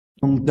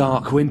Long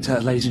dark winter,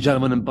 ladies and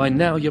gentlemen, and by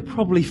now you're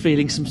probably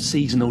feeling some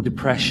seasonal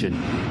depression.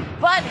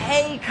 But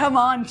hey, come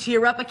on,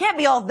 cheer up. It can't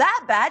be all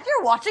that bad.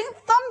 You're watching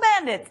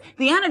Bandits,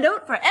 the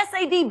antidote for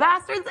SAD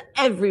bastards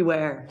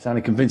everywhere.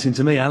 Sounded convincing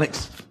to me,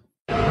 Alex.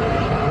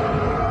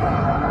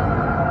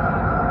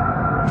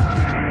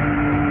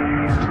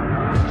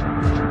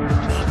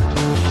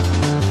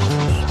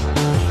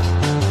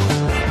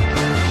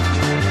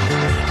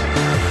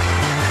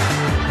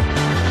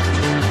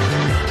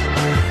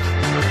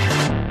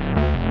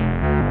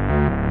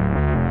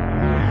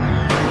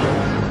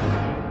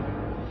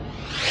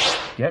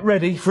 Get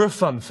ready for a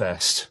fun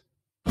fest.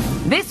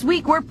 This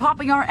week we're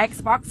popping our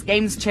Xbox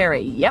games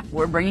cherry. Yep,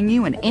 we're bringing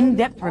you an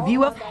in-depth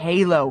review of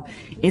Halo.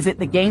 Is it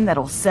the game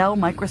that'll sell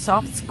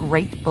Microsoft's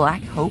great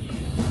black hope?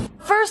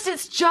 First,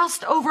 it's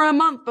just over a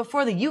month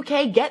before the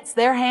UK gets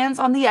their hands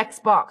on the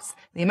Xbox.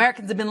 The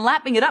Americans have been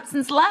lapping it up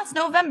since last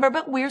November,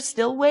 but we're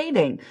still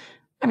waiting.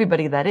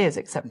 Everybody, that is,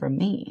 except for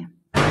me.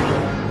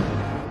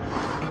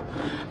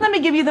 Let me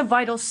give you the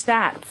vital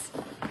stats.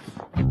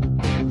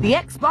 The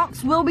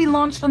Xbox will be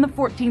launched on the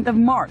 14th of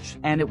March,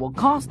 and it will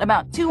cost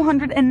about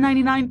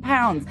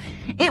 £299.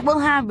 It will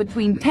have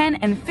between 10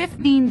 and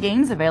 15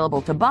 games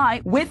available to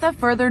buy, with a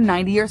further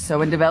 90 or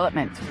so in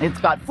development. It's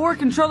got 4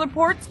 controller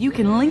ports, you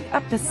can link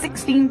up to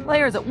 16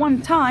 players at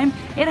one time,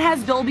 it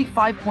has Dolby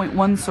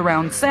 5.1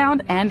 surround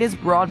sound, and is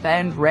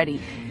broadband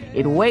ready.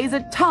 It weighs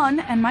a ton,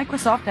 and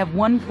Microsoft have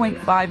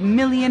 1.5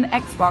 million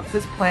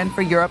Xboxes planned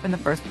for Europe in the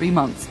first 3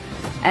 months.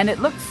 And it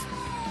looks,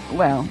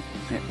 well,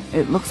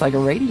 it looks like a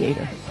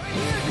radiator.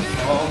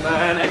 Oh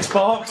man,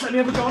 Xbox, let me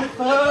have a go on it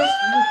first.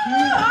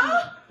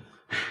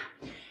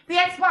 The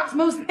Xbox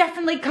most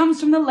definitely comes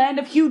from the land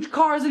of huge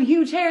cars and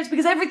huge hairs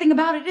because everything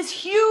about it is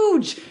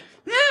huge.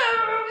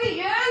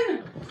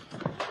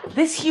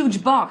 This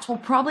huge box will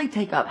probably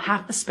take up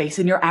half the space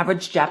in your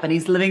average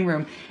Japanese living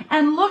room.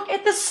 And look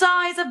at the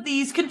size of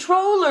these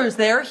controllers.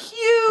 They're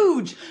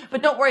huge.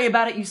 But don't worry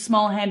about it, you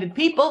small-handed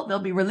people. They'll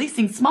be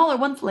releasing smaller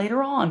ones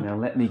later on. Now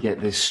let me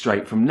get this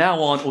straight. From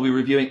now on, we'll be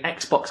reviewing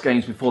Xbox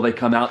games before they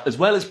come out, as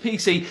well as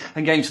PC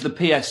and games for the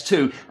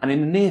PS2. And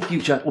in the near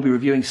future, we'll be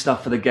reviewing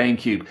stuff for the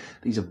GameCube.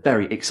 These are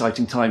very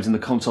exciting times in the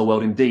console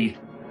world indeed.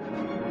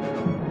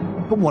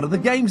 But what are the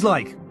games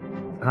like?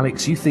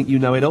 Alex, you think you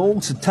know it all,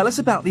 so tell us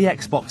about the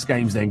Xbox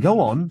games then. Go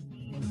on.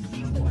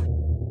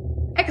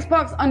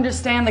 Xbox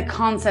understand the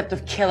concept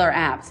of killer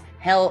apps.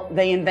 Hell,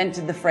 they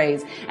invented the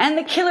phrase. And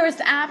the killerest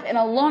app in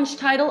a launch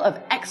title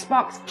of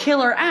Xbox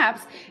Killer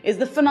Apps is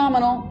the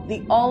phenomenal,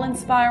 the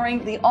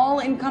all-inspiring, the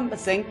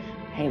all-encompassing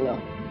Halo.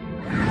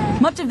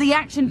 Much of the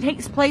action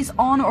takes place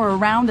on or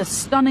around a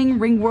stunning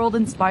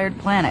Ringworld-inspired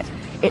planet.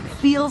 It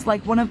feels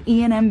like one of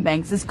Ian M.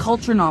 Banks'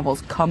 culture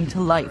novels come to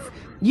life.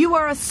 You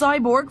are a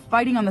cyborg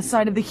fighting on the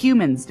side of the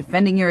humans,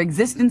 defending your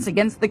existence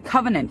against the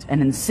Covenant,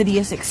 an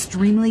insidious,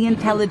 extremely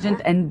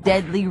intelligent, and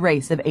deadly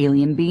race of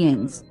alien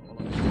beings.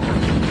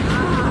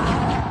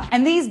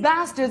 And these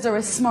bastards are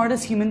as smart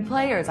as human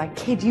players, I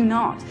kid you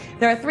not.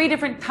 There are 3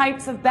 different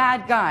types of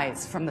bad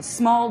guys, from the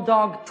small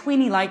dog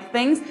tweeny-like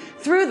things,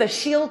 through the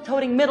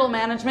shield-toting middle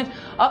management,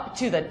 up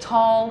to the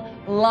tall,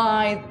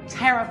 lithe,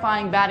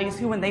 terrifying baddies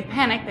who, when they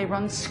panic, they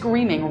run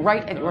screaming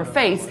right at your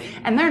face,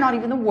 and they're not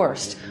even the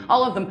worst.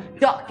 All of them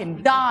duck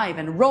and dive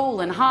and roll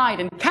and hide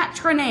and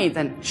catch grenades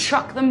and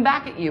chuck them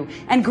back at you,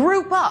 and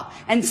group up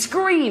and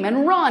scream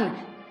and run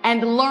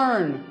and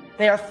learn.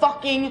 They are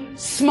fucking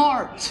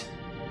smart.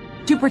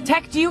 To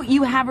protect you,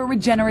 you have a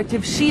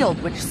regenerative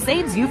shield, which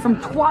saves you from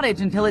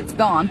twattage until it's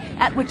gone,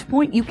 at which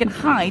point you can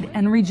hide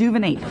and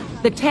rejuvenate.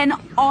 The 10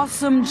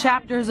 awesome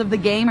chapters of the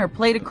game are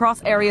played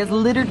across areas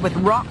littered with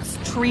rocks,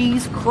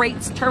 trees,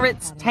 crates,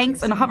 turrets,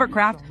 tanks, and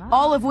hovercraft,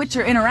 all of which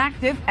are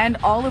interactive, and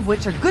all of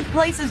which are good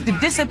places to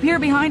disappear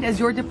behind as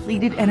your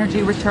depleted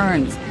energy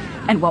returns.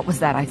 And what was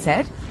that I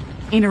said?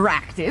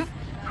 Interactive?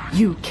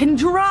 You can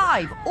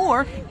drive,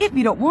 or, if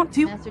you don't want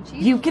to,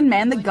 you can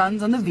man the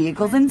guns on the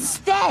vehicles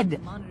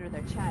instead.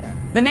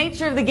 The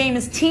nature of the game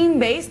is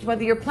team-based,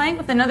 whether you're playing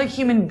with another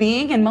human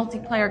being in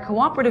multiplayer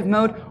cooperative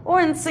mode or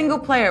in single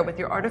player with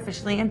your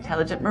artificially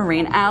intelligent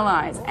marine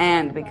allies.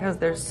 And because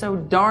there's so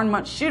darn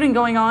much shooting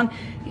going on,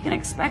 you can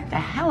expect a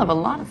hell of a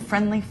lot of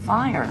friendly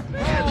fire.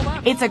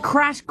 It's a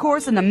crash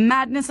course in the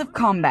madness of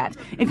combat.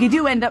 If you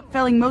do end up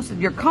felling most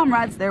of your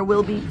comrades, there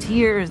will be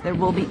tears, there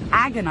will be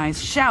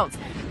agonized shouts,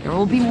 there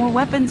will be more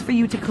weapons for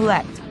you to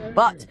collect.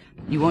 But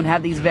you won't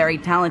have these very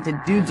talented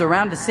dudes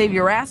around to save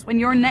your ass when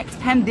you're next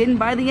hemmed in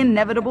by the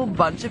inevitable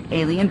bunch of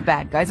alien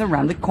bad guys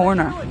around the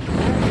corner.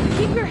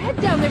 Keep your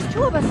head down, there's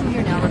 2 of us in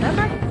here now,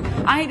 remember?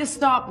 I had to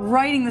stop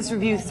writing this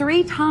review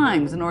 3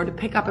 times in order to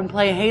pick up and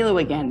play Halo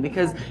again,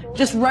 because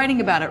just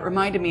writing about it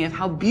reminded me of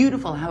how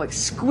beautiful, how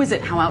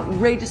exquisite, how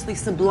outrageously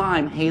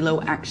sublime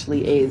Halo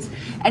actually is.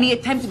 Any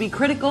attempt to be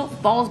critical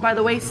falls by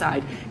the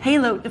wayside.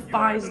 Halo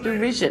defies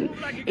derision.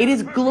 It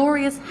is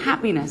glorious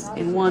happiness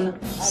in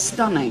one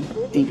stunning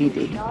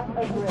DVD.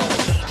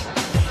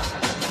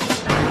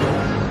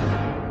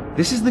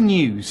 This is the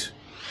news.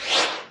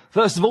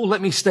 First of all,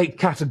 let me state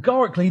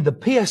categorically the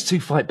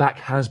PS2 fight back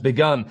has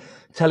begun.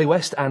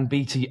 Telewest and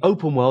BT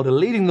Open World are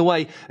leading the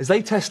way as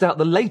they test out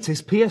the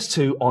latest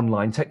PS2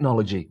 online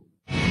technology.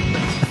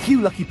 A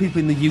few lucky people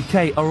in the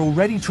UK are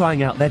already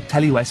trying out their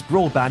Telewest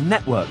broadband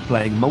network,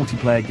 playing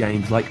multiplayer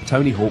games like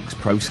Tony Hawk's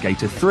Pro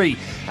Skater 3,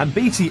 and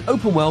BT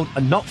Open World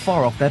are not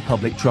far off their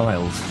public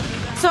trials.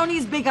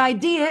 Sony's big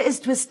idea is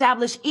to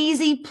establish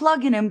easy,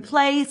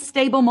 plug-in-and-play,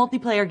 stable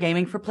multiplayer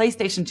gaming for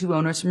PlayStation 2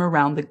 owners from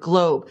around the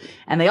globe.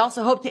 And they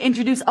also hope to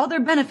introduce other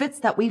benefits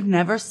that we've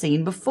never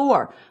seen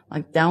before,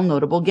 like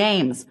downloadable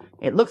games.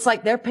 It looks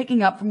like they're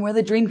picking up from where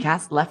the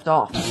Dreamcast left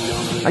off.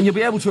 And you'll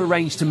be able to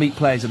arrange to meet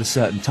players at a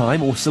certain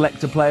time or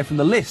select a player from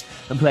the list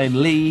and play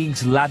in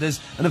leagues, ladders,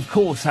 and of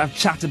course have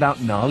chat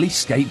about gnarly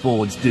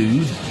skateboards,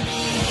 dude.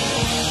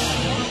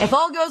 If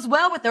all goes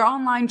well with their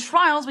online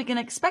trials, we can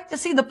expect to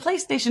see the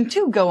PlayStation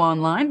 2 go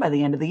online by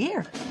the end of the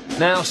year.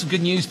 Now, some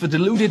good news for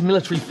deluded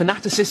military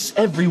fanaticists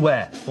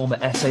everywhere. Former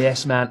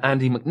SAS man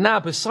Andy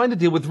McNabb has signed a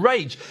deal with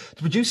Rage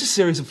to produce a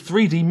series of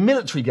 3D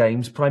military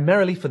games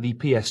primarily for the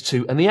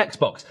PS2 and the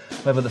Xbox.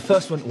 However, the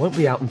first one won't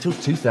be out until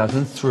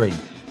 2003.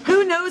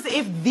 Who knows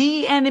if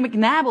the Andy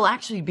McNabb will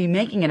actually be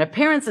making an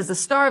appearance as the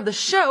star of the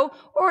show,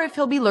 or if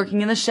he'll be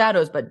lurking in the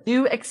shadows, but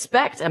do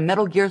expect a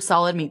Metal Gear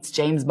Solid meets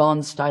James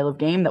Bond style of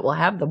game that will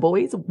have the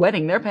boys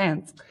wetting their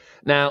pants.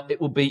 Now,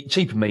 it would be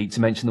cheap of me to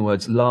mention the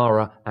words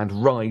Lara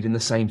and ride in the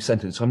same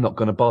sentence, so I'm not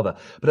going to bother.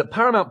 But at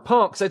Paramount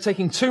Parks, they're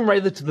taking Tomb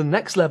Raider to the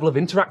next level of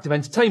interactive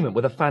entertainment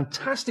with a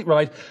fantastic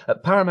ride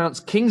at Paramount's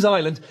Kings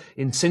Island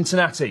in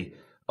Cincinnati,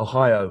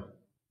 Ohio,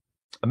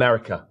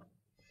 America.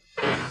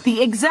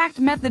 The exact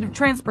method of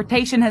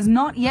transportation has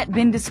not yet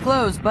been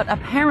disclosed, but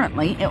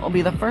apparently it will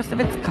be the first of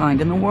its kind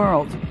in the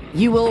world.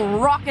 You will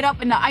rocket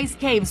up into ice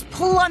caves,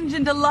 plunge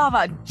into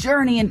lava,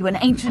 journey into an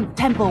ancient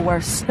temple where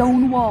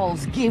stone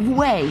walls give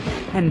way,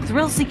 and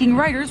thrill-seeking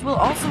riders will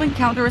also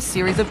encounter a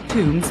series of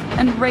tombs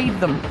and raid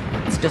them.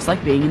 It's just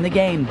like being in the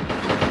game.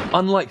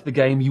 Unlike the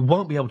game, you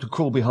won't be able to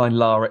crawl behind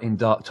Lara in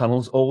dark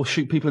tunnels or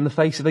shoot people in the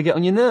face if they get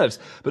on your nerves.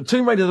 But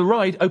Tomb Raider the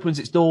Ride opens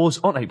its doors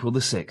on April the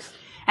 6th.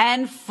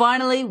 And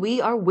finally, we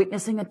are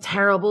witnessing a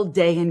terrible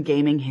day in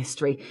gaming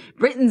history.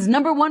 Britain's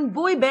 #1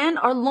 boy band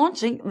are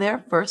launching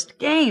their first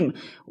game.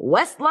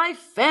 Westlife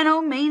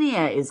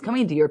Phanomania is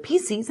coming to your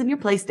PCs and your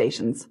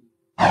PlayStations.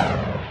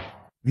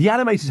 The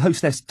animated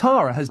hostess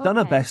Tara has done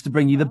her best to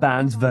bring you the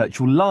band's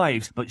virtual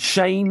lives, but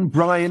Shane,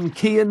 Brian,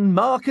 Kian,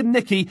 Mark and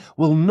Nikki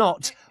will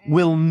not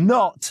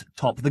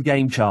top the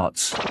game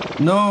charts.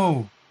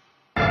 No.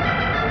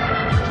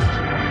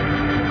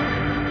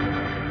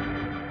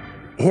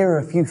 Here are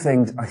a few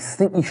things I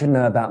think you should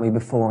know about me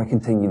before I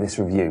continue this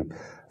review.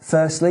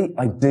 Firstly,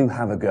 I do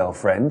have a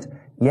girlfriend.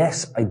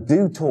 Yes, I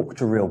do talk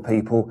to real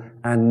people.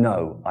 And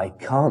no, I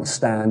can't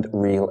stand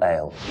real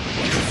ale.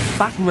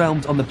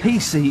 Battlerealms on the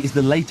PC is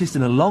the latest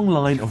in a long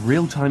line of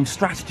real-time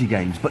strategy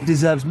games, but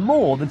deserves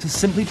more than to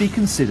simply be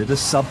considered a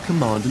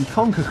sub-Command and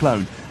Conquer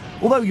clone.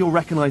 Although you'll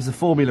recognise the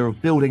formula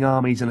of building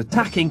armies and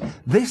attacking,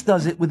 this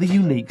does it with a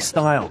unique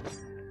style.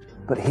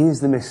 But here's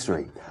the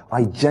mystery.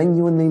 I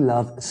genuinely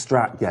love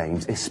strat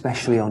games,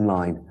 especially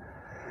online.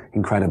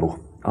 Incredible.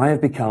 I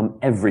have become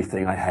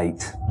everything I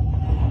hate.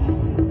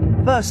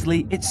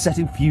 Firstly, it's set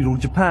in feudal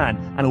Japan,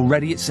 and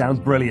already it sounds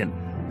brilliant.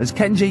 As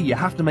Kenji, you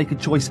have to make a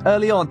choice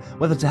early on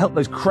whether to help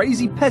those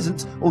crazy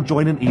peasants or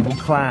join an evil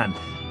clan.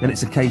 Then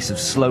it's a case of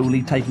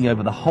slowly taking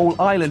over the whole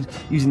island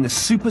using the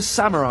super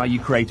samurai you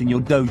create in your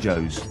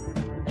dojos.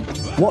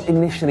 What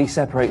initially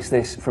separates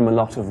this from a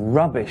lot of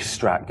rubbish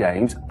strat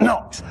games,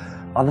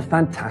 are the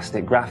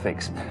fantastic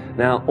graphics.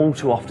 Now, all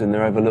too often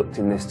they're overlooked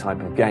in this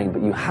type of game,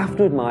 but you have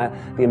to admire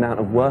the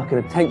amount of work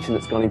and attention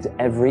that's gone into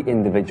every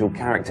individual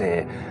character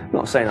here. I'm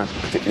not saying I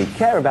particularly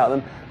care about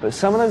them, but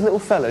some of those little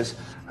fellas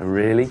are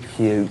really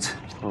cute.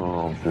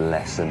 Oh,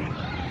 bless them.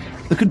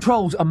 The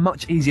controls are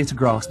much easier to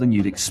grasp than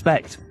you'd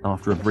expect.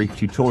 After a brief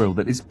tutorial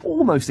that is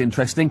almost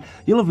interesting,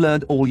 you'll have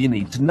learned all you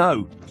need to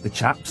know. The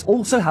chaps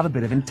also have a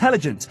bit of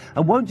intelligence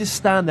and won't just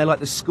stand there like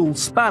the school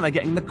spanner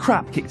getting the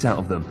crap kicked out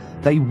of them.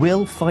 They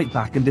will fight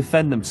back and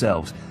defend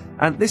themselves.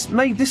 And this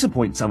may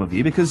disappoint some of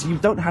you because you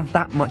don't have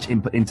that much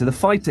input into the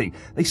fighting.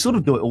 They sort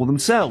of do it all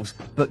themselves.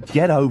 But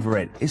get over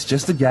it. It's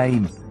just a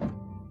game.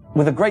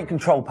 With a great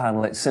control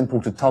panel, it's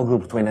simple to toggle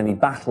between any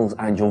battles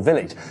and your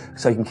village,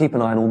 so you can keep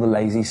an eye on all the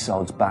lazy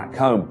sods back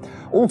home.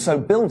 Also,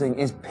 building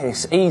is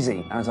piss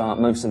easy, as are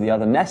most of the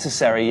other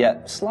necessary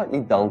yet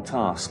slightly dull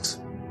tasks.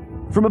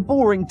 From a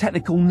boring,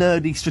 technical,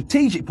 nerdy,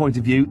 strategic point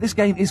of view, this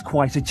game is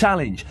quite a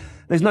challenge.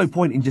 There's no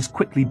point in just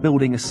quickly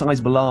building a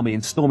sizable army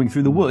and storming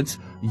through the woods.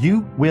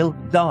 You will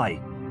die.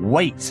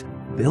 Wait.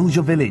 Build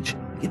your village.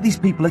 Give these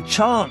people a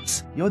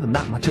chance. You owe them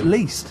that much at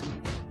least.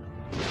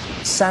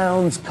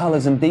 Sounds,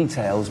 colours and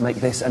details make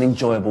this an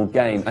enjoyable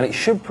game, and it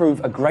should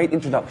prove a great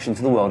introduction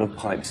to the world of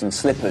pipes and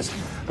slippers.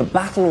 But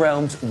Battle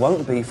Realms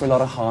won't be for a lot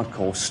of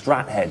hardcore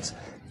strat heads.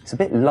 It's a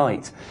bit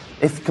light.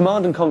 If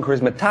Command & Conquer is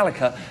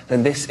Metallica,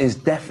 then this is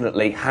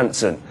definitely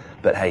Hanson.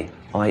 But hey,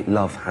 I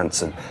love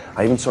Hanson.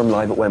 I even saw him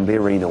live at Wembley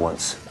Arena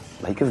once.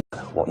 Make of it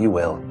what you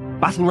will.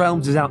 Battle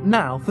Realms is out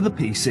now for the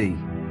PC.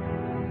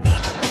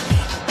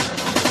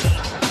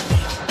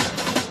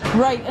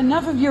 Right,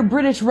 enough of your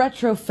British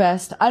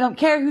retrofest. I don't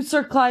care who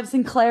Sir Clive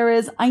Sinclair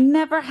is. I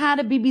never had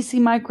a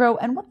BBC Micro,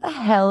 and what the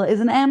hell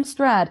is an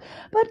Amstrad?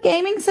 But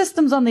gaming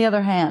systems, on the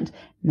other hand.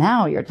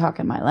 Now you're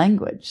talking my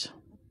language.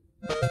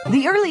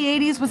 The early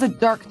 80s was a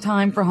dark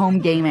time for home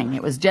gaming.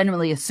 It was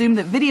generally assumed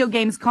that video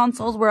games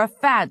consoles were a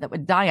fad that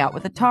would die out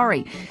with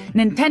Atari.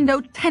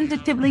 Nintendo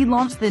tentatively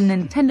launched the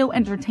Nintendo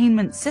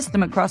Entertainment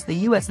System across the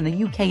US and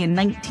the UK in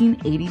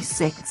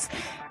 1986.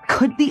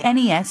 Could the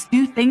NES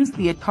do things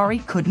the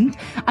Atari couldn't?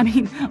 I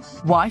mean,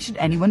 why should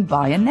anyone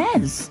buy a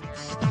NES?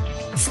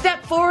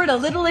 Step forward a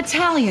little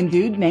Italian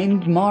dude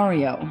named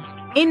Mario.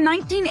 In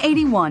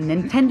 1981,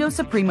 Nintendo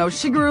Supremo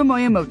Shigeru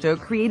Miyamoto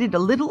created a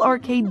little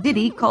arcade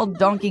ditty called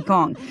Donkey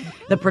Kong.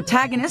 The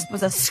protagonist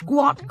was a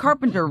squat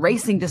carpenter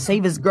racing to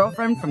save his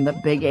girlfriend from the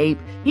big ape.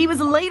 He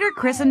was later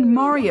christened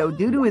Mario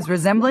due to his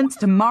resemblance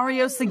to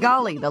Mario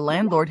Segale, the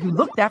landlord who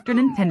looked after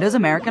Nintendo's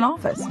American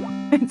office.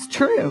 It's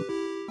true.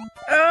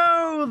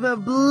 Oh, the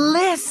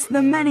bliss,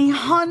 the many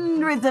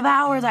hundreds of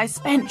hours I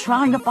spent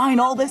trying to find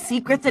all the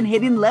secrets and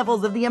hidden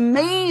levels of the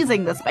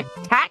amazing, the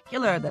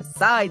spectacular, the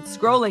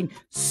side-scrolling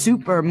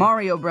Super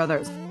Mario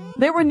Bros.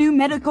 There were new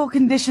medical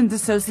conditions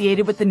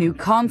associated with the new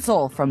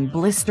console, from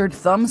blistered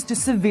thumbs to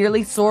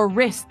severely sore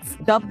wrists,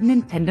 dubbed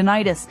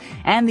Nintendonitis,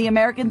 and the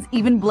Americans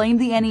even blamed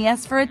the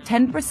NES for a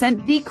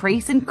 10%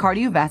 decrease in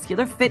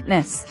cardiovascular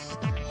fitness.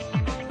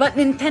 But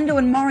Nintendo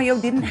and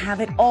Mario didn't have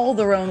it all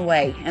their own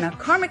way. In a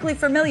karmically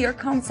familiar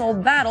console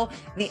battle,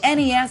 the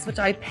NES, which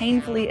I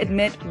painfully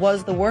admit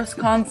was the worst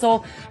console,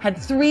 had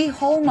 3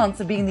 whole months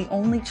of being the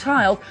only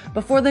child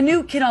before the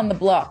new kid on the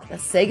block, the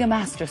Sega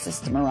Master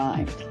System,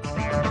 arrived.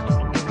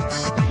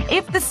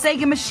 If the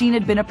Sega machine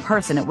had been a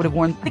person, it would have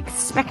worn thick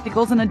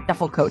spectacles and a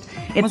duffel coat.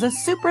 It was a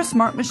super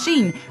smart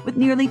machine with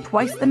nearly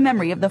twice the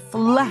memory of the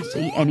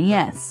flashy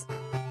NES.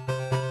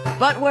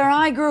 But where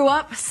I grew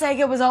up,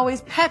 Sega was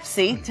always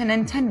Pepsi to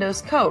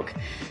Nintendo's Coke.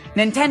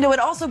 Nintendo had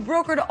also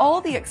brokered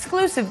all the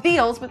exclusive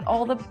deals with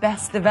all the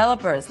best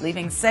developers,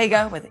 leaving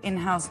Sega with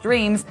in-house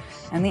dreams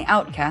and the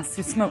outcasts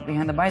who smoked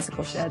behind the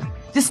bicycle shed.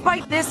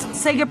 Despite this,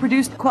 Sega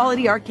produced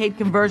quality arcade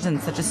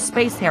conversions such as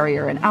Space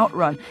Harrier and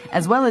Outrun,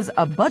 as well as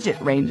a budget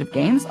range of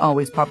games,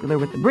 always popular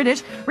with the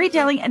British,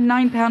 retailing at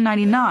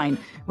 £9.99,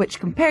 which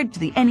compared to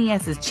the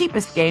NES's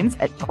cheapest games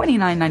at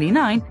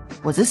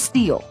 $29.99 was a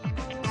steal.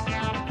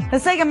 The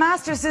Sega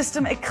Master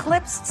System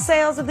eclipsed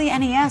sales of the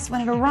NES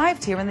when it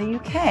arrived here in the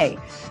UK.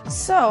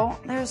 So,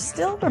 there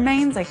still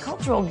remains a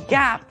cultural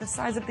gap the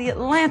size of the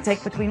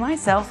Atlantic between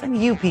myself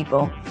and you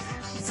people.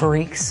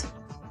 Freaks.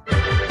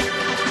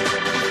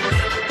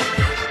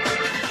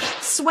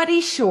 Sweaty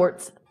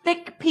shorts,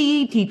 thick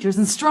PE teachers,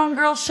 and strong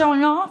girls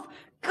showing off?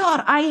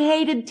 God, I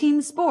hated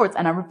team sports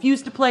and I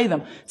refused to play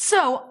them.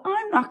 So,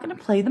 I'm not going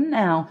to play them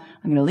now.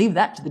 I'm going to leave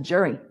that to the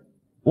jury.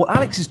 What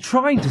Alex is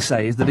trying to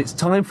say is that it's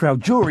time for our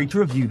jury to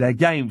review their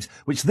games,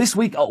 which this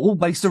week are all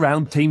based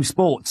around team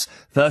sports.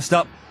 First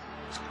up,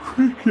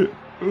 cricket.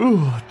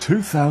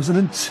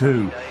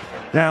 2002.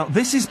 Now,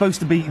 this is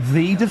supposed to be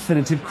the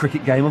definitive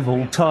cricket game of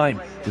all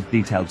time, with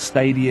detailed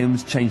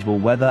stadiums, changeable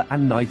weather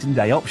and night and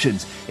day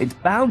options. It's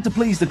bound to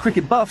please the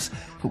cricket buffs,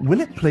 but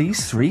will it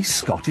please 3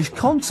 Scottish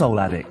console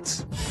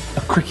addicts?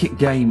 A cricket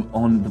game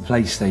on the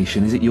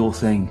PlayStation, is it your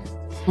thing?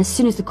 As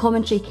soon as the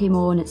commentary came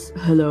on, it's,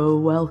 hello,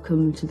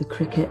 welcome to the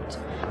cricket.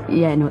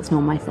 Yeah, no, it's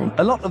not my thing.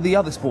 A lot of the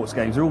other sports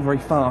games are all very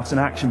fast and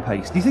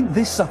action-paced. Do you think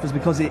this suffers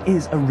because it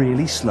is a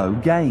really slow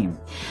game?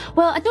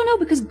 Well, I don't know,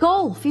 because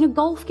golf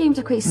games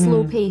are quite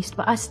slow-paced,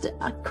 but I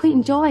quite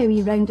enjoy a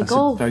wee round of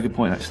golf. That's a very good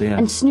point, actually, yeah.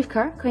 And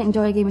snooker, quite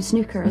enjoy a game of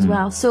snooker as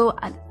well. So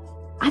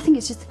I think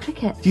it's just the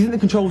cricket. Do you think the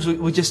controls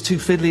were just too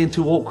fiddly and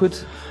too awkward?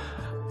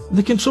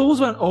 The controls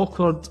weren't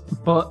awkward,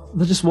 but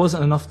there just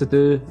wasn't enough to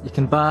do. You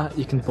can bat,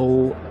 you can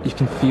bowl, you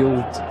can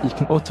field, you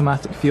can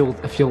automatic field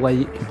if you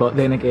like, but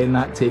then again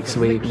that takes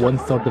away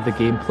 1/3 of the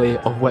gameplay,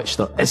 of which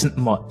there isn't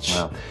much.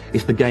 Wow.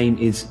 If the game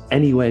is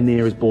anywhere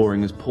near as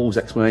boring as Paul's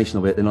explanation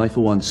of it, then I for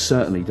one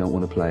certainly don't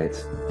want to play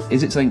it.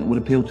 Is it something that would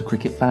appeal to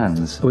cricket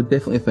fans? I would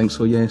definitely think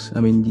so, yes.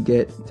 I mean, you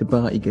get to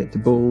bat, you get to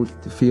bowl,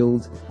 to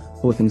field,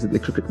 all the things that the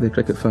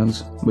cricket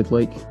fans would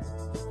like.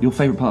 Your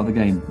favourite part of the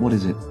game, what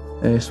is it?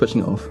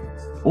 Switching it off.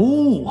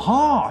 Oh,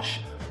 harsh!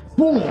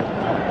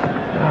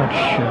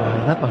 Ouch,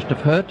 that must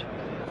have hurt.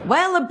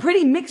 Well, a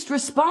pretty mixed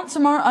response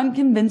from our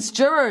unconvinced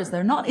jurors.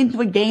 They're not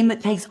into a game that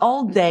takes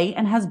all day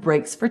and has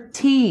breaks for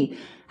tea.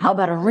 How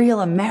about a real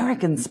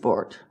American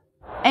sport?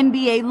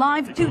 NBA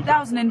Live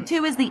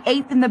 2002 is the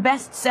 8th in the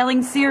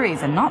best-selling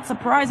series, and not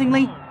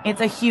surprisingly, it's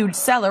a huge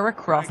seller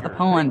across the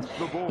pond.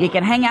 You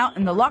can hang out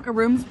in the locker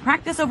rooms,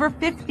 practice over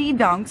 50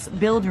 dunks,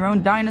 build your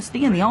own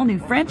dynasty in the all-new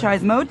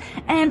franchise mode,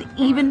 and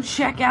even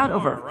check out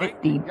over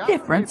 50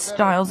 different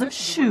styles of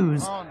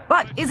shoes.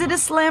 But is it a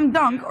slam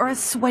dunk or a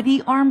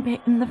sweaty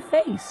armpit in the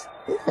face?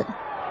 Ugh.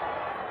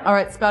 All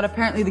right, Scott,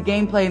 apparently the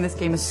gameplay in this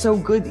game is so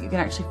good that you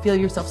can actually feel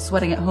yourself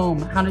sweating at home.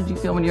 How did you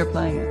feel when you were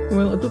playing it?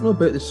 Well, I don't know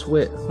about the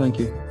sweat, thank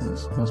you.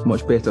 That's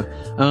much better.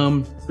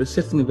 But it's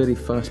certainly very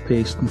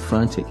fast-paced and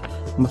frantic.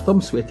 My thumb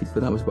sweated,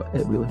 but that was about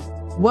it, really.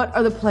 What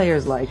are the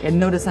players like? And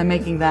notice I'm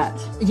making that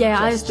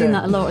Yeah, I was gesture. doing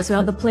that a lot as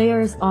well. The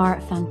players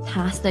are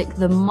fantastic.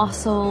 The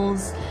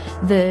muscles,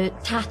 the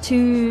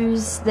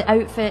tattoos, the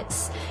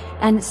outfits.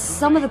 And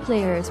some of the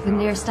players, when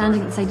they're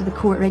standing at the side of the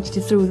court ready to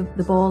throw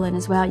the ball in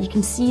as well, you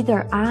can see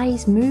their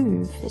eyes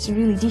move. It's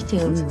really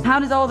detailed. How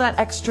does all that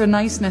extra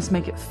niceness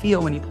make it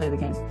feel when you play the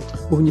game?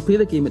 Well, when you play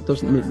the game, it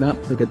doesn't make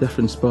that big a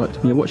difference, but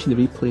when you're watching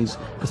the replays,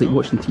 it's like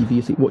watching TV,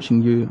 it's like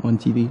watching you on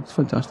TV. It's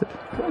fantastic.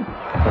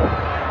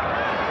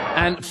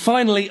 And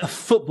finally, a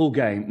football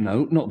game.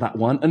 No, not that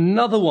one.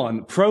 Another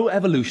one. Pro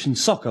Evolution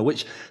Soccer,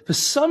 which for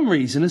some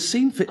reason has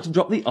seen fit to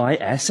drop the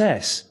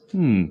ISS.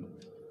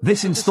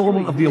 This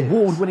instalment of the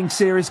award-winning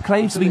series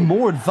claims to be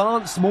more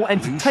advanced, more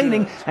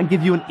entertaining, and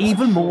give you an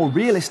even more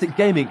realistic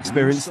gaming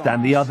experience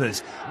than the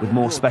others, with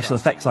more special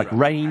effects like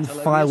rain,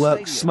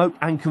 fireworks, smoke,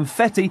 and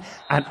confetti,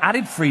 and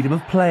added freedom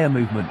of player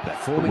movement.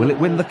 But will it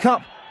win the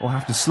cup, or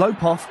have to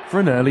slope off for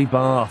an early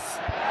bath?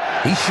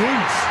 He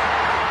shoots.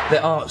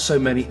 There are so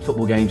many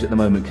football games at the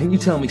moment. Can you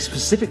tell me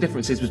specific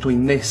differences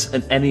between this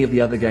and any of the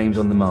other games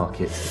on the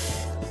market?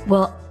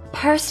 Well,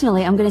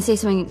 personally, I'm going to say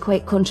something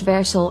quite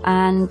controversial,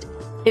 and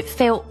it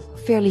felt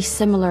fairly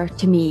similar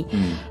to me.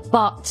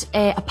 But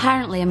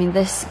apparently, I mean,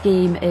 this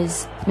game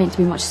is meant to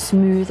be much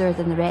smoother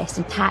than the rest,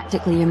 and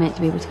tactically you're meant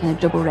to be able to kind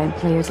of double round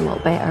players a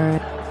lot better.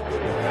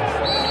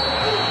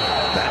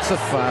 That's a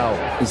foul.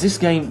 Is this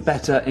game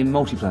better in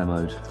multiplayer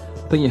mode?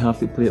 I think you have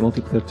to play it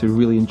multiplayer to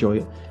really enjoy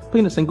it.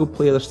 Playing a single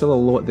player, there's still a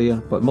lot there,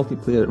 but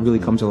multiplayer, it really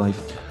comes alive.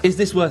 Is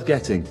this worth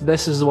getting?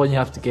 This is the one you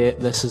have to get.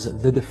 This is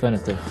the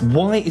definitive.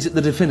 Why is it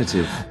the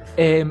definitive?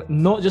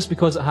 Not just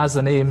because it has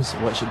the names,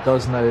 which it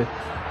does now,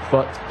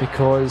 but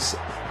because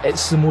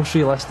it's the most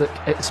realistic.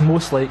 It's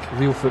most like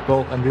real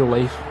football in real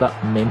life, but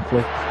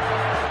mentally.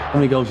 How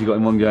many goals you got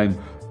in one game?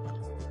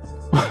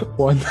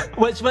 One.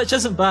 Which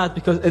isn't bad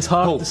because it's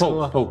hard to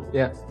score. Paul.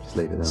 Yeah. Just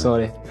leave it there.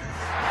 Sorry.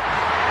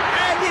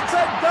 And it's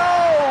a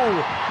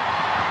goal!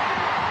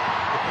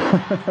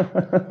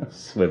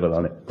 Swivel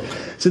on it.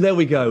 So there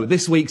we go.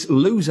 This week's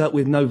loser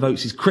with no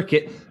votes is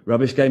cricket.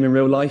 Rubbish game in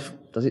real life.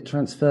 Does it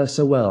transfer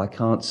so well? I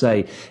can't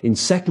say. In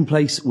second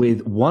place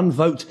with 1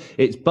 vote,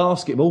 it's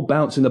basketball,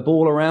 bouncing the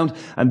ball around.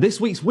 And this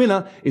week's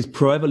winner is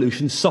Pro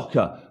Evolution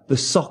Soccer, the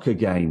soccer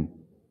game.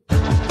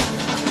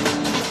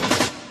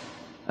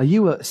 Are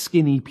you a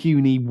skinny,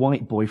 puny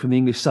white boy from the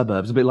English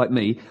suburbs, a bit like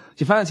me? Do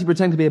you fancy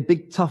pretending to be a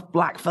big, tough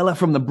black fella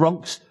from the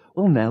Bronx?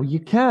 Well, now you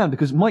can,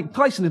 because Mike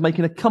Tyson is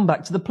making a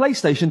comeback to the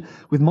PlayStation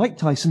with Mike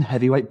Tyson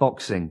Heavyweight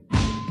Boxing.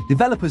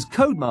 Developers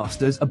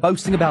Codemasters are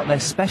boasting about their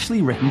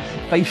specially written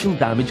facial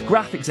damage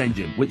graphics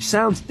engine, which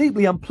sounds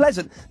deeply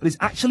unpleasant, but is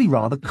actually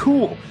rather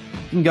cool.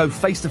 You can go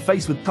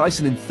face-to-face with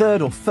Tyson in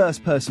third or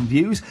first-person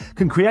views,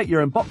 can create your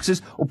own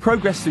boxes, or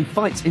progress through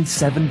fights in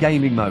 7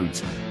 gaming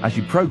modes. As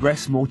you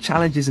progress, more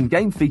challenges and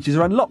game features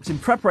are unlocked in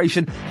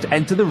preparation to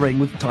enter the ring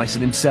with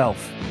Tyson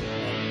himself.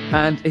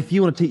 And if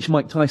you want to teach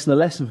Mike Tyson a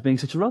lesson for being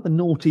such a rather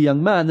naughty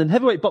young man, then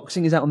Heavyweight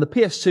Boxing is out on the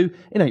PS2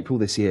 in April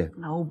this year.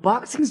 No,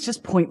 boxing's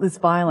just pointless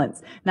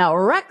violence. Now,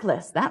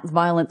 Reckless, that's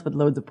violence with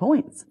loads of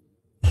points.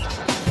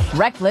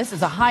 Reckless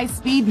is a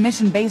high-speed,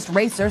 mission-based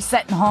racer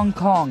set in Hong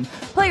Kong.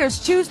 Players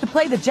choose to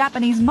play the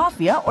Japanese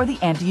Mafia or the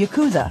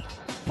anti-Yakuza.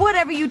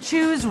 Whatever you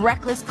choose,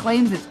 Reckless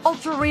claims it's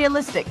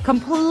ultra-realistic,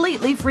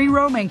 completely free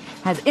roaming,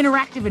 has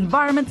interactive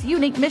environments,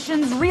 unique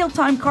missions,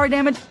 real-time car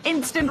damage,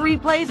 instant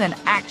replays, and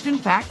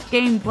action-packed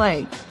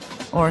gameplay.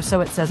 Or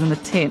so it says in the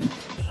tin.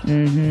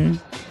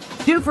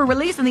 Due for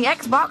release in the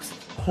Xbox,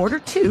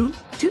 Q2,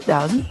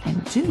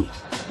 2002.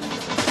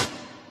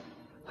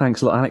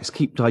 Thanks a lot, Alex.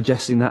 Keep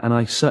digesting that, and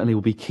I certainly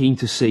will be keen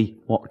to see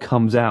what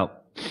comes out.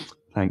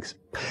 Thanks.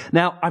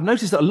 Now, I've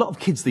noticed that a lot of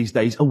kids these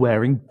days are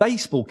wearing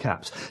baseball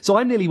caps, so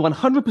I'm nearly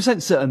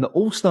 100% certain that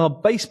All-Star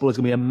Baseball is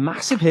going to be a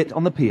massive hit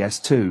on the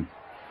PS2.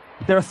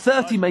 There are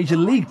 30 major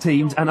league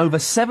teams and over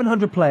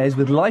 700 players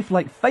with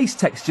lifelike face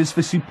textures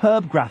for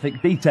superb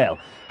graphic detail.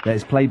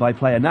 There's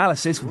play-by-play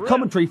analysis with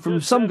commentary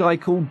from some guy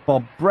called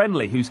Bob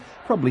Brenly, who's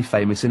probably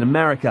famous in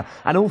America,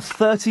 and all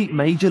 30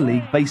 major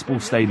league baseball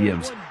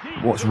stadiums.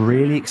 What's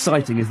really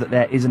exciting is that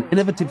there is an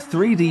innovative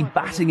 3D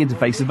batting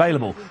interface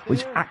available,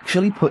 which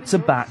actually puts a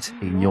bat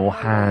in your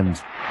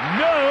hand.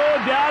 No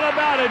doubt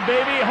about it,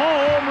 baby.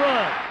 Home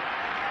run.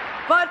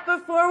 But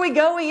before we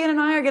go, Ian and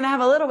I are going to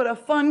have a little bit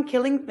of fun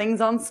killing things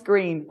on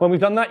screen. When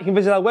we've done that, you can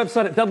visit our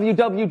website at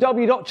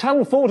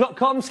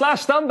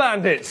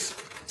www.channel4.com/StunBandits.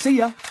 See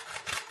ya!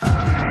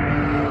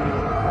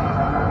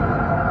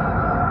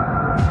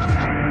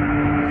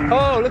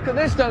 Oh, look at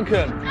this,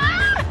 Duncan.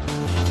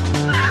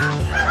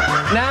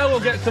 Now we'll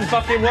get some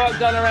fucking work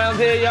done around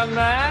here, young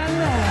man.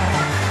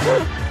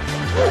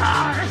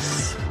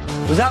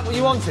 Was that what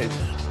you wanted?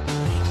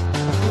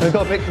 I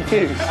got a bit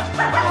confused.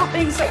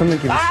 Come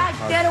and give us a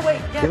hug. Get away.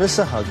 Give us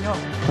a hug. No.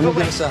 Come and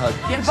give us a hug.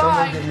 Goodbye.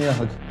 Someone give me a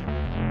hug.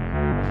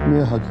 Give me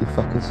a hug, you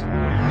fuckers.